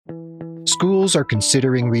Schools are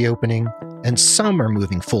considering reopening, and some are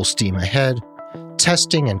moving full steam ahead.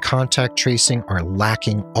 Testing and contact tracing are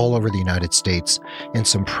lacking all over the United States, and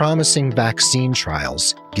some promising vaccine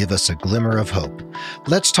trials give us a glimmer of hope.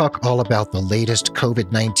 Let's talk all about the latest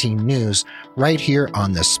COVID-19 news right here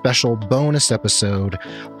on this special bonus episode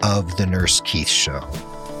of The Nurse Keith Show.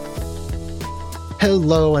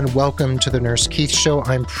 Hello and welcome to The Nurse Keith Show.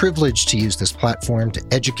 I'm privileged to use this platform to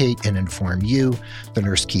educate and inform you, the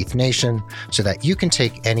Nurse Keith Nation, so that you can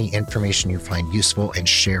take any information you find useful and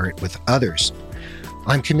share it with others.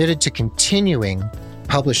 I'm committed to continuing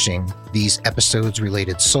publishing these episodes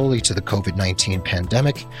related solely to the COVID-19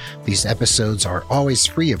 pandemic. These episodes are always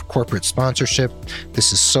free of corporate sponsorship.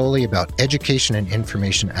 This is solely about education and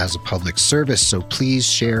information as a public service, so please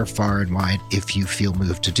share far and wide if you feel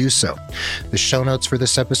moved to do so. The show notes for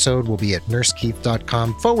this episode will be at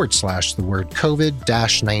nursekeith.com/the word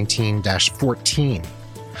COVID-19-14.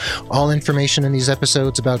 All information in these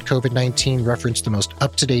episodes about COVID-19 reference the most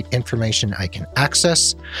up-to-date information I can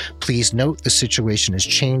access. Please note the situation is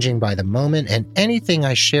changing by the moment, and anything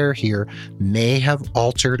I share here may have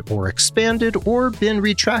altered or expanded or been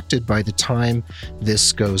retracted by the time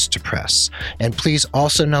this goes to press. And please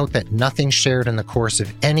also note that nothing shared in the course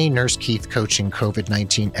of any Nurse Keith Coaching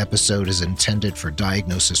COVID-19 episode is intended for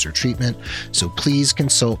diagnosis or treatment, so please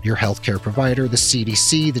consult your healthcare provider, the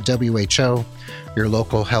CDC, the WHO, your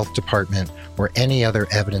local health department, or any other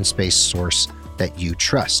evidence-based source that you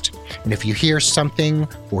trust. And if you hear something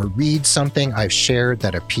or read something I've shared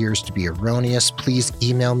that appears to be erroneous, please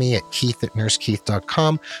email me at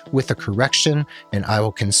keith@nursekeith.com with a correction, and I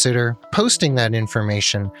will consider posting that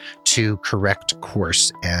information to correct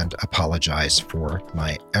course and apologize for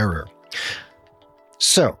my error.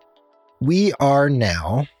 So, we are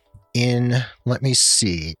now in,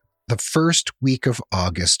 the first week of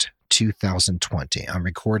August 2020. I'm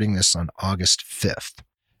recording this on August 5th.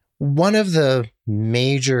 One of the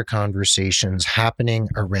major conversations happening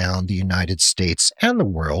around the United States and the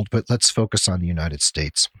world, but let's focus on the United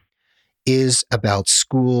States, is about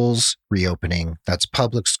schools reopening. That's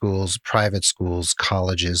public schools, private schools,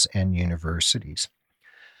 colleges, and universities.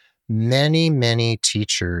 Many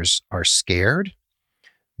teachers are scared.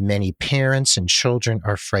 Many parents and children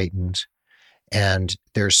are frightened. And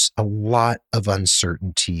there's a lot of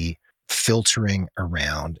uncertainty filtering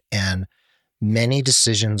around, and many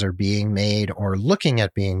decisions are being made or looking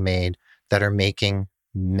at being made that are making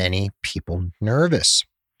many people nervous.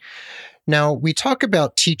 Now, we talk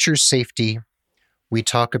about teacher safety. We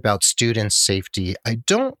talk about student safety. I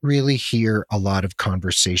don't really hear a lot of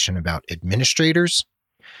conversation about administrators,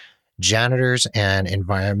 janitors, and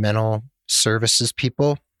environmental services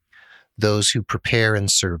people, those who prepare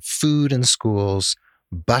and serve food in schools,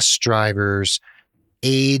 bus drivers,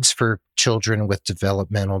 aides for children with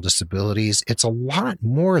developmental disabilities. It's a lot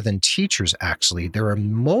more than teachers, actually. There are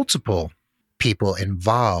multiple people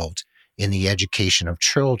involved in the education of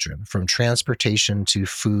children, from transportation to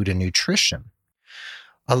food and nutrition.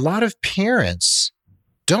 A lot of parents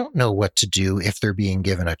don't know what to do if they're being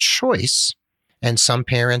given a choice, and some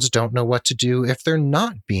parents don't know what to do if they're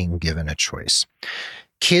not being given a choice.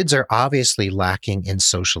 Kids are obviously lacking in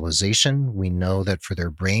socialization. We know that for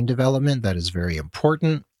their brain development, that is very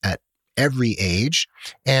important at every age.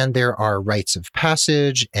 And there are rites of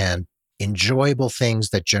passage and enjoyable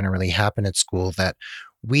things that generally happen at school that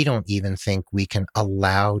we don't even think we can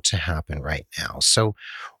allow to happen right now. So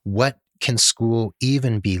what can school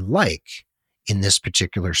even be like in this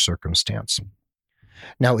particular circumstance?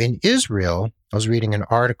 Now, in Israel, I was reading an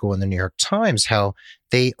article in the New York Times how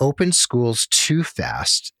they opened schools too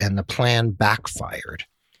fast and the plan backfired.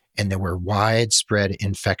 And there were widespread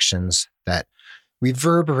infections that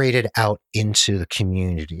reverberated out into the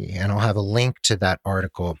community. And I'll have a link to that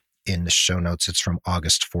article in the show notes. It's from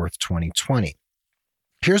August 4th, 2020.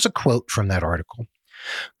 Here's a quote from that article.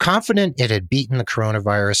 Confident it had beaten the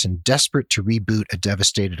coronavirus and desperate to reboot a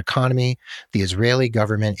devastated economy, the Israeli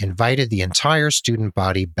government invited the entire student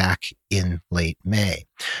body back in late May.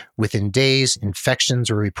 Within days, infections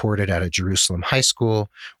were reported at a Jerusalem high school,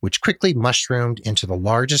 which quickly mushroomed into the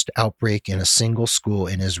largest outbreak in a single school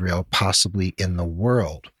in Israel, possibly in the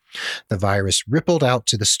world. The virus rippled out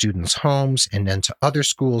to the students' homes and then to other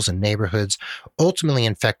schools and neighborhoods, ultimately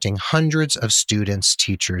infecting hundreds of students,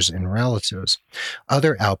 teachers, and relatives.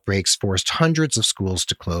 Other outbreaks forced hundreds of schools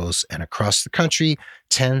to close, and across the country,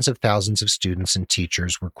 tens of thousands of students and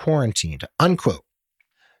teachers were quarantined, unquote.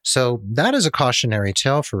 So that is a cautionary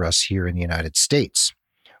tale for us here in the United States.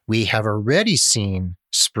 We have already seen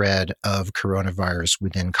spread of coronavirus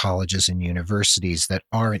within colleges and universities that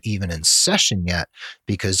aren't even in session yet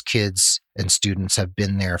because kids and students have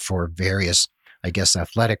been there for various, I guess,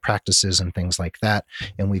 athletic practices and things like that.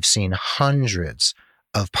 And we've seen hundreds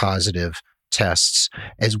of positive tests,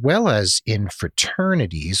 as well as in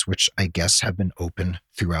fraternities, which I guess have been open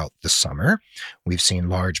throughout the summer. We've seen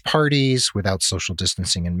large parties without social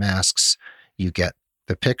distancing and masks. You get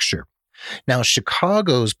the picture. Now,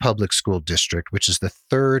 Chicago's public school district, which is the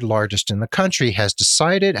third largest in the country, has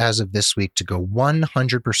decided as of this week to go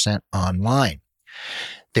 100% online.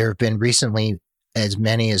 There have been recently as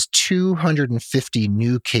many as 250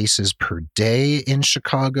 new cases per day in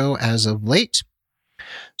Chicago as of late.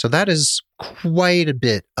 So that is quite a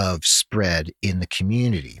bit of spread in the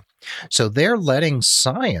community. So they're letting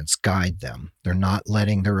science guide them. They're not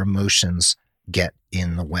letting their emotions get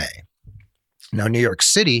in the way. Now, New York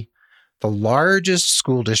City, the largest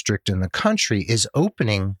school district in the country, is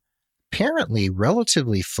opening apparently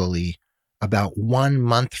relatively fully about 1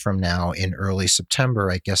 month from now in early September,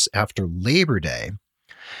 I guess after Labor Day,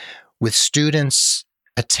 with students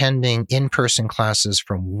attending in-person classes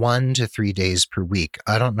from 1 to 3 days per week.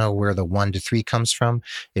 I don't know where the 1 to 3 comes from.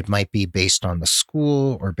 It might be based on the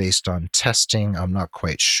school or based on testing. I'm not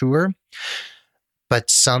quite sure.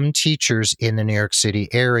 But some teachers in the New York City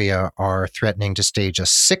area are threatening to stage a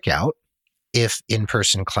sick out if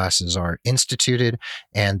in-person classes are instituted,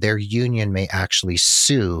 and their union may actually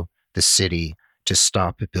sue the city to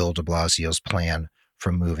stop Bill de Blasio's plan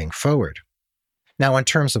from moving forward. Now, in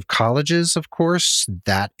terms of colleges, of course,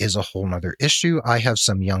 that is a whole nother issue. I have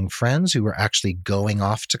some young friends who are actually going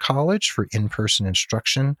off to college for in-person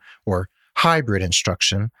instruction or hybrid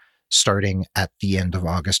instruction starting at the end of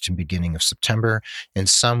August and beginning of September, and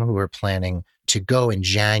some who are planning to go in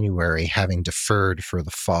January, having deferred for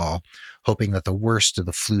the fall, hoping that the worst of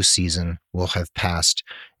the flu season will have passed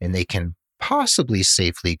and they can possibly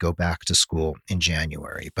safely go back to school in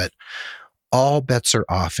January. But all bets are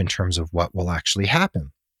off in terms of what will actually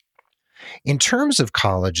happen. In terms of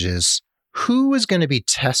colleges, who is going to be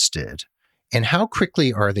tested and how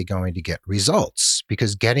quickly are they going to get results?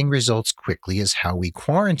 Because getting results quickly is how we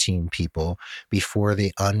quarantine people before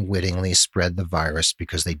they unwittingly spread the virus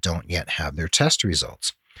because they don't yet have their test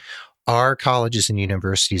results. Are colleges and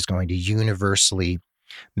universities going to universally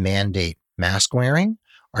mandate mask wearing?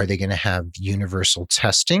 Are they going to have universal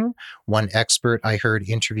testing? One expert I heard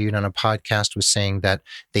interviewed on a podcast was saying that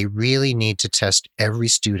they really need to test every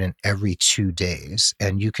student every 2 days.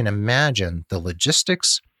 And you can imagine the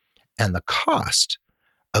logistics and the cost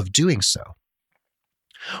of doing so.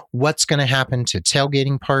 What's going to happen to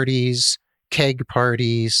tailgating parties, keg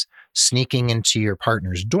parties, sneaking into your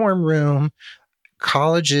partner's dorm room?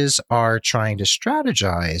 Colleges are trying to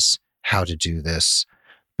strategize how to do this,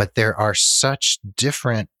 but there are such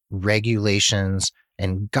different regulations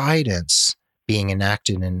and guidance being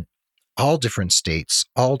enacted in all different states,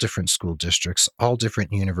 all different school districts, all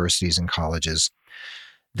different universities and colleges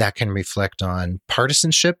that can reflect on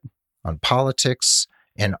partisanship, on politics,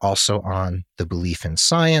 and also on the belief in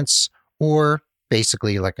science, or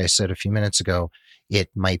basically, like I said a few minutes ago, it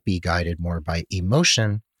might be guided more by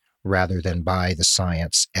emotion rather than by the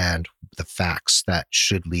science and the facts that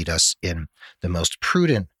should lead us in the most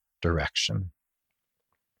prudent direction.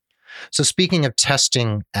 So speaking of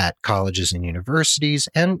testing at colleges and universities,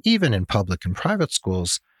 and even in public and private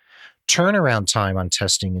schools, turnaround time on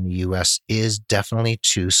testing in the U.S. is definitely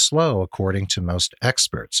too slow, according to most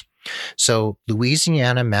experts. So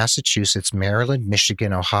Louisiana, Massachusetts, Maryland,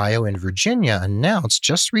 Michigan, Ohio, and Virginia announced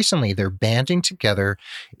just recently they're banding together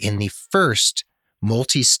in the first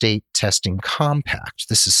multi-state testing compact.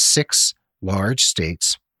 This is 6 large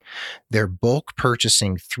states. They're bulk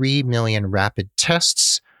purchasing 3 million rapid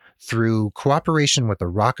tests through cooperation with the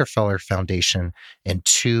Rockefeller Foundation and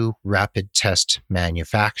 2 rapid test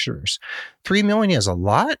manufacturers. 3 million is a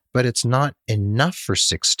lot, but it's not enough for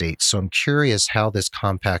 6 states. So I'm curious how this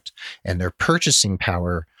compact and their purchasing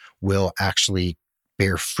power will actually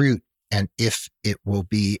bear fruit, and if it will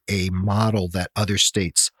be a model that other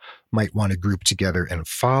states might want to group together and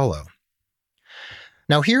follow.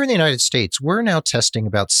 Now, here in the United States, we're now testing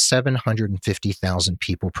about 750,000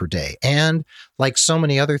 people per day. And like so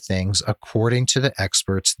many other things, according to the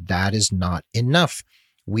experts, that is not enough.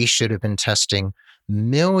 We should have been testing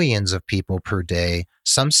millions of people per day.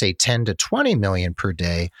 Some say 10 to 20 million per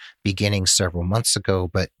day, beginning several months ago,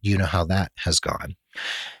 but you know how that has gone.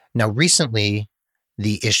 Now, recently,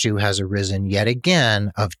 the issue has arisen yet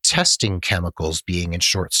again of testing chemicals being in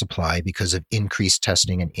short supply because of increased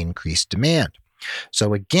testing and increased demand.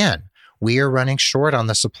 So again, we are running short on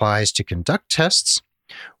the supplies to conduct tests.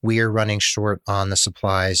 We are running short on the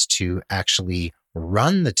supplies to actually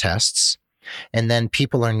run the tests. And then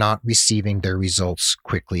people are not receiving their results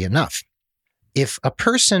quickly enough. If a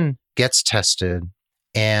person gets tested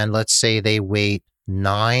and let's say they wait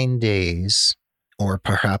 9 days or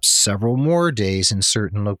perhaps several more days in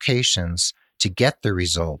certain locations to get the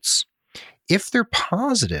results, if they're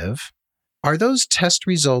positive, are those test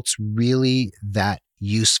results really that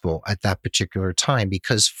useful at that particular time?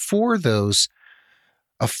 Because for those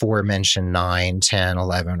aforementioned 9, 10,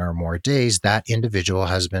 11 or more days, that individual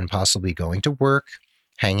has been possibly going to work,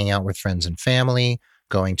 hanging out with friends and family,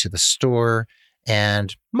 going to the store,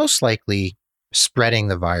 and most likely spreading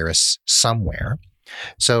the virus somewhere.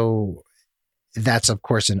 So that's, of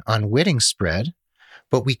course, an unwitting spread,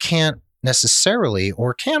 but we can't necessarily,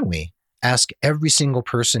 or can we, ask every single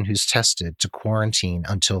person who's tested to quarantine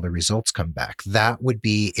until the results come back. That would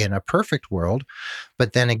be in a perfect world.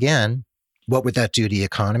 But then again, what would that do to the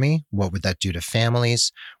economy? What would that do to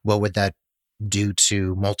families? What would that do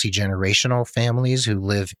to multi-generational families who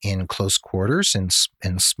live in close quarters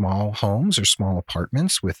in small homes or small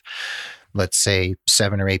apartments with, let's say,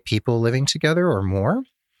 7 or 8 people living together or more?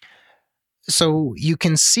 So you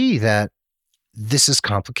can see that this is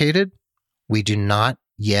complicated. We do not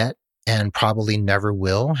yet, and probably never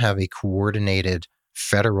will, have a coordinated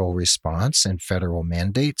federal response and federal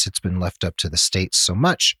mandates. It's been left up to the states so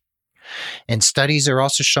much. And studies are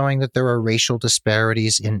also showing that there are racial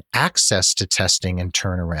disparities in access to testing and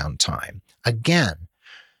turnaround time. Again,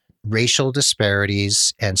 racial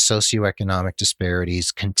disparities and socioeconomic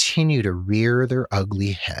disparities continue to rear their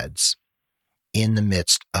ugly heads in the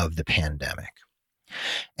midst of the pandemic.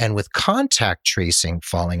 And with contact tracing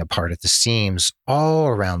falling apart at the seams all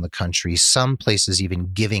around the country, some places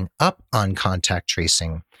even giving up on contact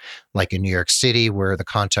tracing, like in New York City, where the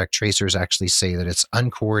contact tracers actually say that it's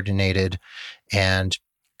uncoordinated and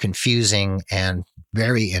confusing and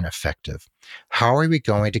very ineffective. How are we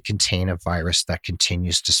going to contain a virus that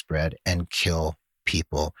continues to spread and kill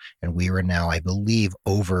people? And we are now, I believe,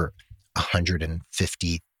 over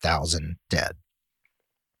 150,000 dead.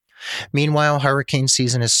 Meanwhile, hurricane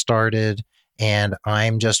season has started, and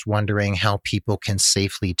I'm just wondering how people can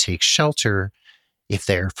safely take shelter if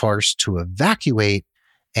they're forced to evacuate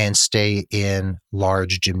and stay in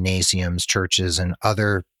large gymnasiums, churches, and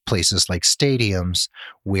other places like stadiums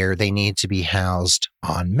where they need to be housed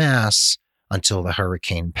en masse until the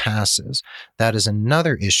hurricane passes. That is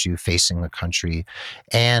another issue facing the country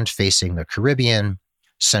and facing the Caribbean,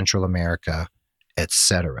 Central America,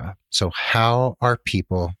 etc. So how are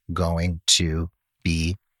people going to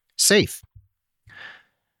be safe?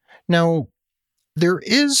 Now, there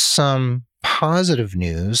is some positive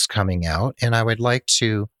news coming out, and I would like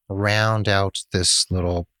to round out this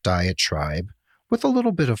little diatribe with a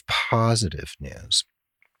little bit of positive news.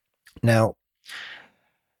 Now,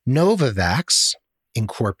 Novavax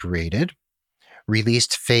Incorporated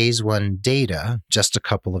released phase 1 data just a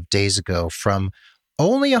couple of days ago from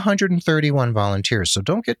only 131 volunteers, so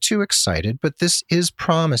don't get too excited, but this is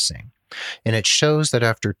promising. And it shows that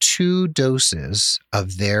after 2 doses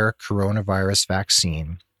of their coronavirus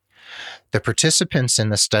vaccine, the participants in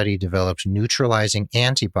the study developed neutralizing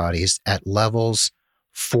antibodies at levels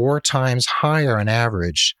 4 times higher on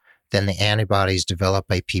average than the antibodies developed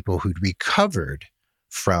by people who'd recovered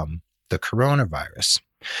from the coronavirus.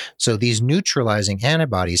 So these neutralizing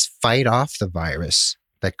antibodies fight off the virus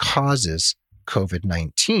that causes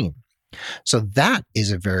COVID-19. So that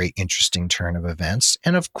is a very interesting turn of events.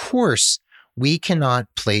 And of course, we cannot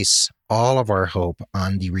place all of our hope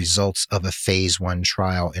on the results of a phase 1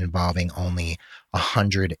 trial involving only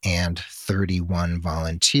 131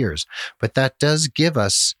 volunteers. But that does give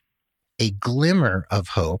us a glimmer of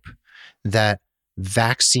hope that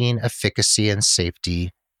vaccine efficacy and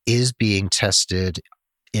safety is being tested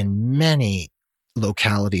in many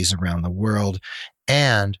localities around the world,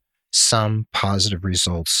 and some positive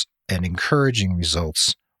results and encouraging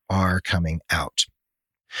results are coming out.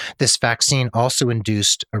 This vaccine also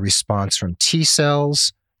induced a response from T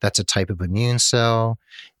cells. That's a type of immune cell.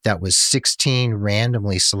 That was 16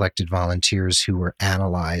 randomly selected volunteers who were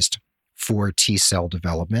analyzed for T cell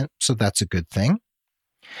development. So that's a good thing.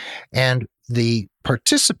 And the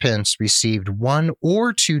participants received 1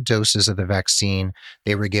 or 2 doses of the vaccine.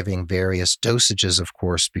 They were giving various dosages, of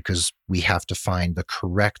course, because we have to find the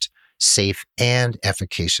correct, safe, and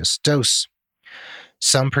efficacious dose.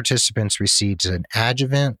 Some participants received an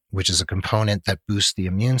adjuvant, which is a component that boosts the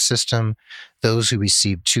immune system. Those who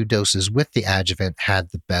received 2 doses with the adjuvant had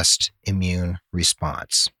the best immune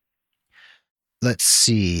response. Let's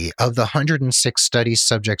see, of the 106 study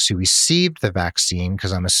subjects who received the vaccine,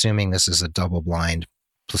 because I'm assuming this is a double-blind,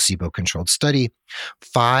 placebo-controlled study,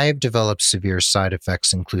 5 developed severe side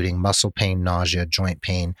effects, including muscle pain, nausea, joint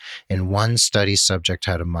pain, and 1 study subject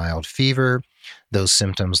had a mild fever. those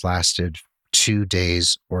symptoms lasted 2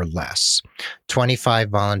 days or less. 25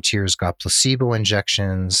 volunteers got placebo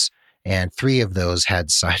injections, and 3 of those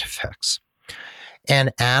had side effects.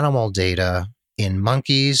 And animal data in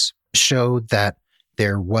monkeys showed that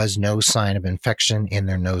there was no sign of infection in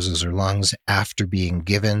their noses or lungs after being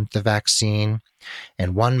given the vaccine.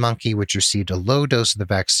 And one monkey, which received a low dose of the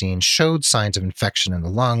vaccine, showed signs of infection in the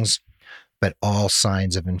lungs, but all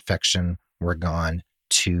signs of infection were gone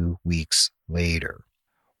 2 weeks later.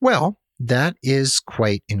 Well, that is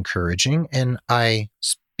quite encouraging. And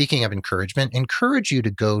speaking of encouragement, encourage you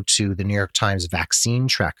to go to the New York Times Vaccine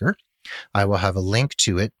Tracker. I will have a link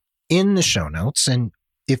to it in the show notes. And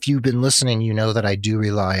if you've been listening, you know that I do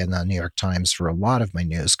rely on the New York Times for a lot of my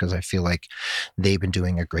news because I feel like they've been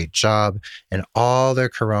doing a great job. And all their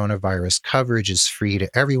coronavirus coverage is free to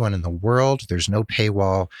everyone in the world. There's no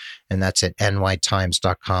paywall. And that's at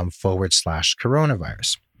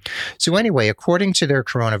nytimes.com/coronavirus. So anyway, according to their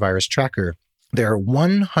coronavirus tracker, there are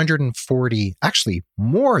 140, actually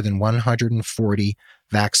more than 140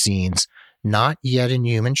 vaccines not yet in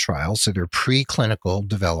human trials, so they're preclinical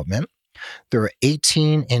development. There are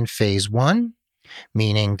 18 in phase 1,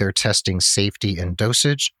 meaning they're testing safety and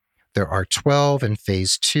dosage. There are 12 in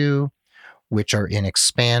phase 2, which are in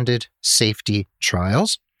expanded safety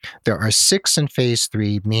trials. There are 6 in phase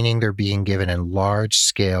 3, meaning they're being given in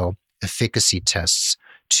large-scale efficacy tests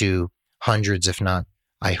to hundreds, if not,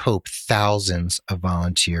 I hope, thousands of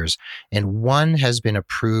volunteers. And 1 has been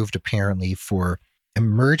approved apparently for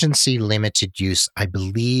emergency limited use, I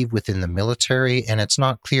believe, within the military, and it's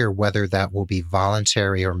not clear whether that will be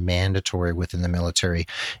voluntary or mandatory within the military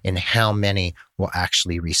and how many will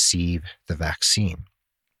actually receive the vaccine.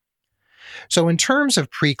 So in terms of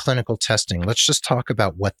preclinical testing, let's just talk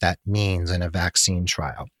about what that means in a vaccine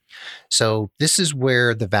trial. So this is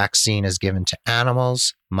where the vaccine is given to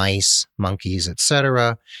animals, mice, monkeys,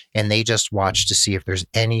 etc., and they just watch to see if there's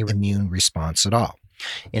any immune response at all.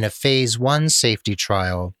 In a phase 1 safety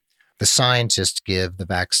trial, the scientists give the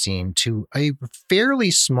vaccine to a fairly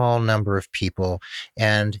small number of people.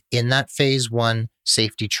 And in that phase 1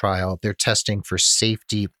 safety trial, they're testing for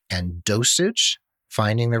safety and dosage,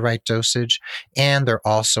 finding the right dosage, and they're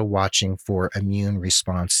also watching for immune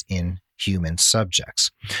response in human subjects.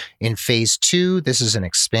 In phase 2, this is an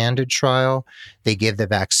expanded trial. They give the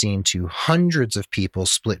vaccine to hundreds of people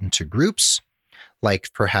split into groups, like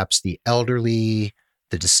perhaps the elderly,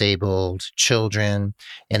 the disabled, children,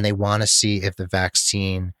 and they want to see if the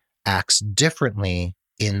vaccine acts differently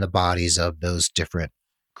in the bodies of those different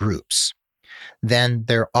groups. Then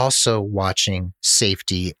they're also watching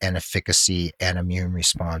safety and efficacy and immune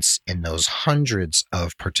response in those hundreds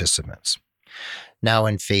of participants. Now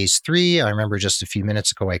in phase 3, I remember just a few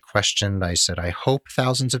minutes ago, I said, I hope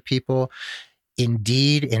thousands of people.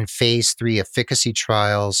 Indeed, in phase 3 efficacy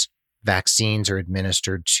trials, vaccines are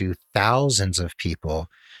administered to thousands of people.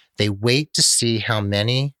 They wait to see how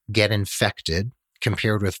many get infected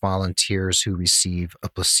compared with volunteers who receive a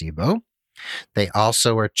placebo. They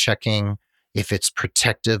also are checking if it's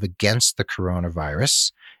protective against the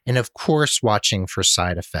coronavirus, and of course, watching for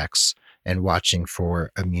side effects and watching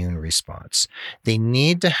for immune response. They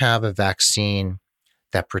need to have a vaccine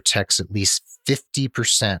that protects at least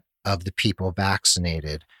 50% of the people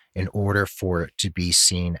vaccinated in order for it to be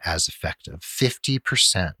seen as effective,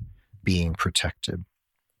 50% being protected.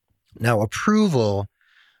 Now, approval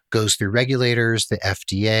goes through regulators, the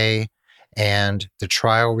FDA, and the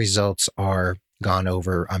trial results are gone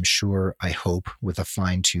over, I'm sure, I hope, with a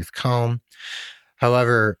fine-tooth comb.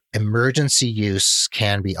 However, emergency use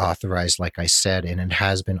can be authorized, like I said, and it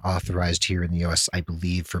has been authorized here in the US, I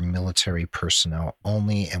believe, for military personnel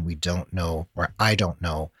only, and we don't know, or I don't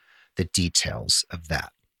know, the details of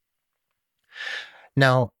that.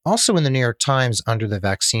 Now, also in the New York Times, under the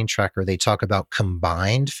vaccine tracker, they talk about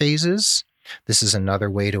combined phases. This is another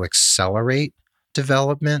way to accelerate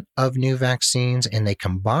development of new vaccines, and they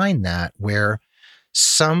combine that where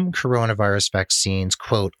some coronavirus vaccines,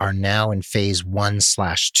 quote, are now in phase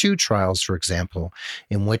 1/2 trials, for example,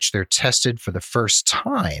 in which they're tested for the first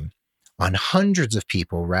time on hundreds of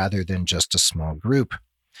people rather than just a small group.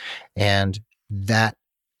 And that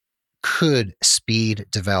could speed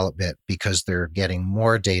development because they're getting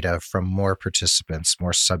more data from more participants,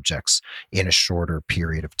 more subjects in a shorter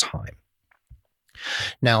period of time.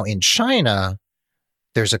 Now, in China,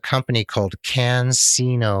 there's a company called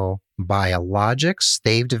CanSino Biologics.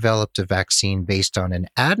 They've developed a vaccine based on an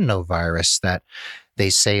adenovirus that they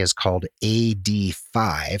say is called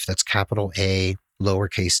AD5. That's capital A,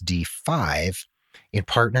 lowercase d5. in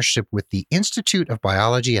partnership with the Institute of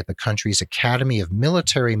Biology at the country's Academy of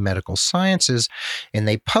Military Medical Sciences, and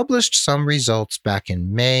they published some results back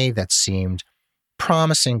in May that seemed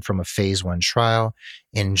promising from a phase 1 trial.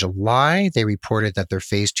 In July, they reported that their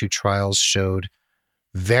phase 2 trials showed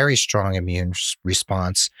very strong immune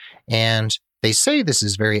response, and they say this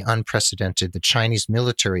is very unprecedented. The Chinese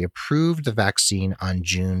military approved the vaccine on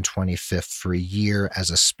June 25th for a year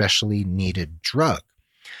as a specially needed drug.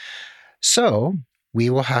 So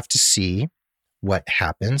we will have to see what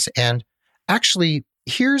happens. And actually,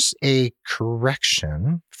 here's a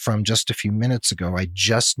correction from just a few minutes ago. I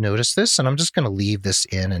just noticed this, and I'm just going to leave this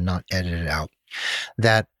in and not edit it out.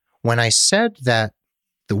 That when I said that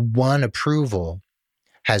the one approval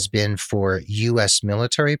has been for U.S.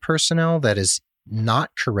 military personnel, that is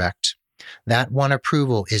not correct. That one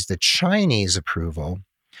approval is the Chinese approval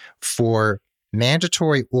for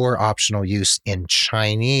mandatory or optional use in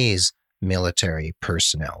Chinese military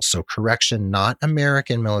personnel. So correction, not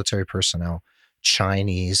American military personnel,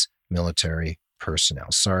 Chinese military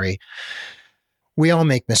personnel. Sorry. We all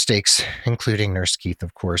make mistakes, including Nurse Keith,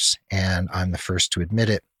 of course, and I'm the first to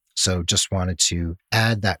admit it. So just wanted to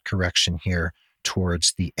add that correction here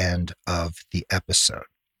towards the end of the episode.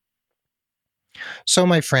 So,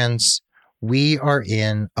 my friends, we are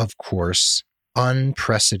in, of course,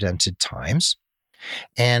 unprecedented times,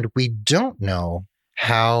 and we don't know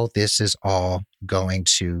how this is all going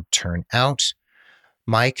to turn out.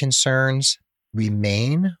 My concerns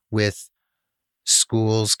remain with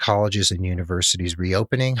schools, colleges, and universities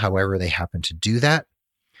reopening, however they happen to do that.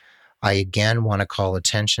 I again want to call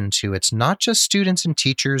attention to it's not just students and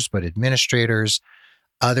teachers, but administrators,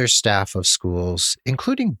 other staff of schools,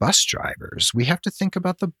 including bus drivers. We have to think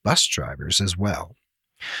about the bus drivers as well.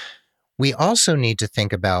 We also need to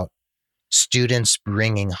think about students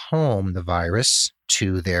bringing home the virus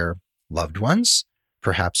to their loved ones,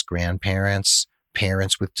 perhaps grandparents,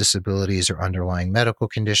 parents with disabilities or underlying medical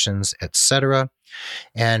conditions, etc.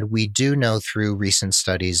 And we do know through recent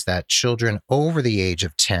studies that children over the age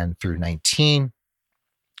of 10 through 19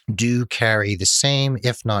 do carry the same,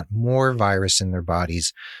 if not more, virus in their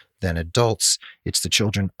bodies than adults. It's the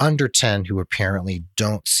children under 10 who apparently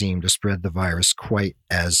don't seem to spread the virus quite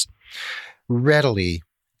as readily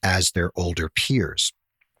as their older peers.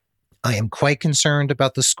 I am quite concerned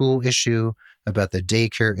about the school issue, about the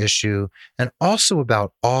daycare issue, and also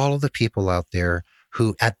about all of the people out there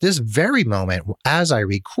who at this very moment, as I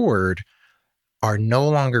record, are no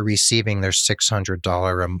longer receiving their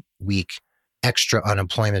 $600 a week extra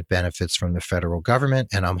unemployment benefits from the federal government.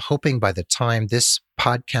 And I'm hoping by the time this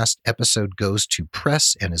podcast episode goes to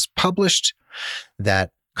press and is published,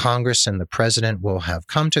 that Congress and the president will have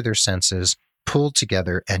come to their senses, pulled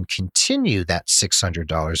together, and continue that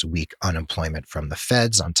 $600 a week unemployment from the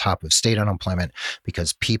feds on top of state unemployment,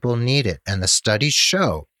 because people need it. And the studies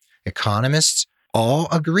show, economists all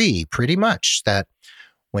agree pretty much, that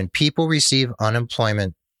when people receive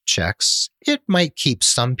unemployment checks, it might keep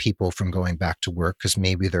some people from going back to work because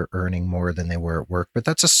maybe they're earning more than they were at work, but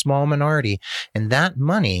that's a small minority. And that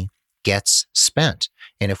money gets spent.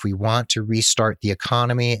 And if we want to restart the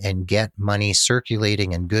economy and get money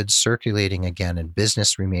circulating and goods circulating again and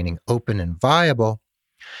business remaining open and viable,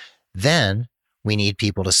 then we need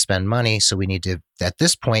people to spend money. So we need to, at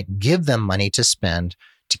this point, give them money to spend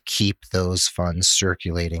to keep those funds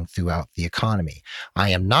circulating throughout the economy. I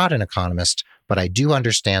am not an economist, but I do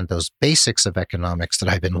understand those basics of economics that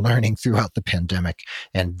I've been learning throughout the pandemic.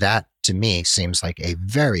 And that, to me, seems like a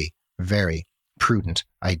very, very prudent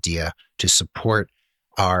idea to support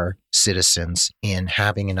our citizens in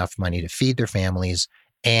having enough money to feed their families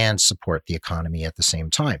and support the economy at the same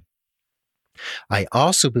time. I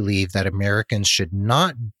also believe that Americans should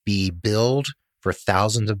not be billed for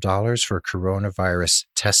thousands of dollars for coronavirus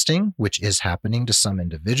testing, which is happening to some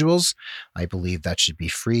individuals. I believe that should be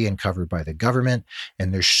free and covered by the government,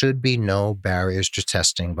 and there should be no barriers to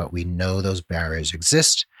testing, but we know those barriers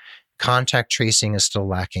exist. Contact tracing is still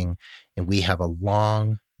lacking, and we have a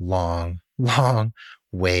long, long, long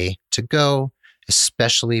way to go,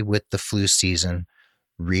 especially with the flu season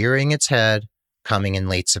rearing its head, coming in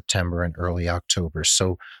late September and early October.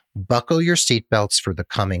 So buckle your seatbelts for the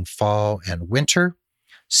coming fall and winter.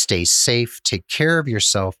 Stay safe, take care of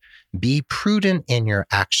yourself, be prudent in your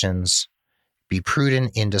actions, be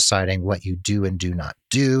prudent in deciding what you do and do not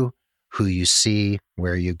do, who you see,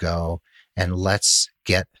 where you go, and let's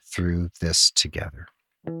get through this together.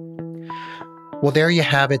 Well, there you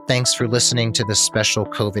have it. Thanks for listening to this special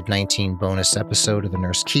COVID-19 bonus episode of The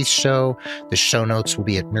Nurse Keith Show. The show notes will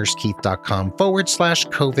be at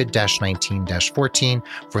nursekeith.com/COVID-19-14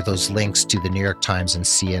 for those links to the New York Times and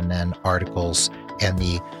CNN articles and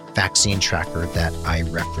the vaccine tracker that I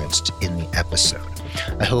referenced in the episode.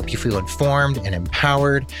 I hope you feel informed and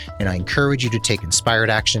empowered, and I encourage you to take inspired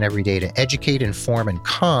action every day to educate, inform, and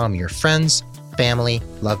calm your friends, family,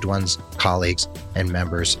 loved ones, colleagues, and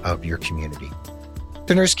members of your community.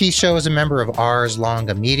 The Nurse Keith Show is a member of Ars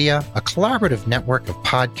Longa Media, a collaborative network of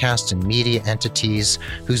podcasts and media entities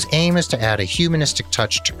whose aim is to add a humanistic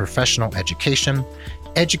touch to professional education,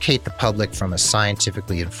 educate the public from a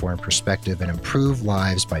scientifically informed perspective, and improve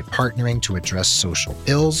lives by partnering to address social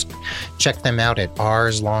ills. Check them out at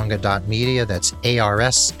arslonga.media. That's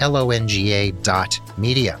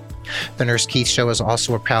ARSLONGA.media. The Nurse Keith Show is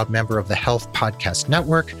also a proud member of the Health Podcast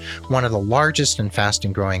Network, one of the largest and fast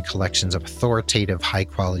and growing collections of authoritative,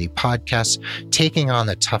 high-quality podcasts, taking on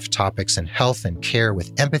the tough topics in health and care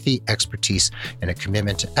with empathy, expertise, and a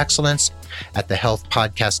commitment to excellence. At the Health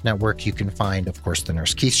Podcast Network, you can find, of course, The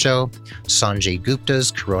Nurse Keith Show, Sanjay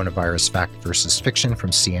Gupta's Coronavirus Fact versus Fiction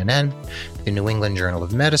from CNN, the New England Journal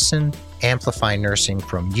of Medicine, Amplify Nursing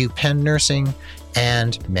from UPenn Nursing,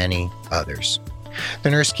 and many others. The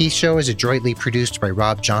Nurse Keith Show is adroitly produced by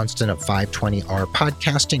Rob Johnston of 520R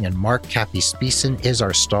Podcasting, and Mark Cappy-Speason is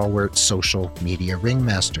our stalwart social media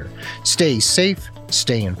ringmaster. Stay safe,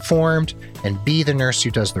 stay informed, and be the nurse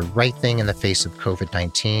who does the right thing in the face of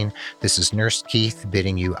COVID-19. This is Nurse Keith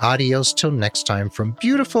bidding you adios till next time from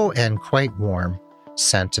beautiful and quite warm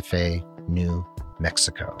Santa Fe, New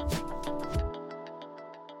Mexico.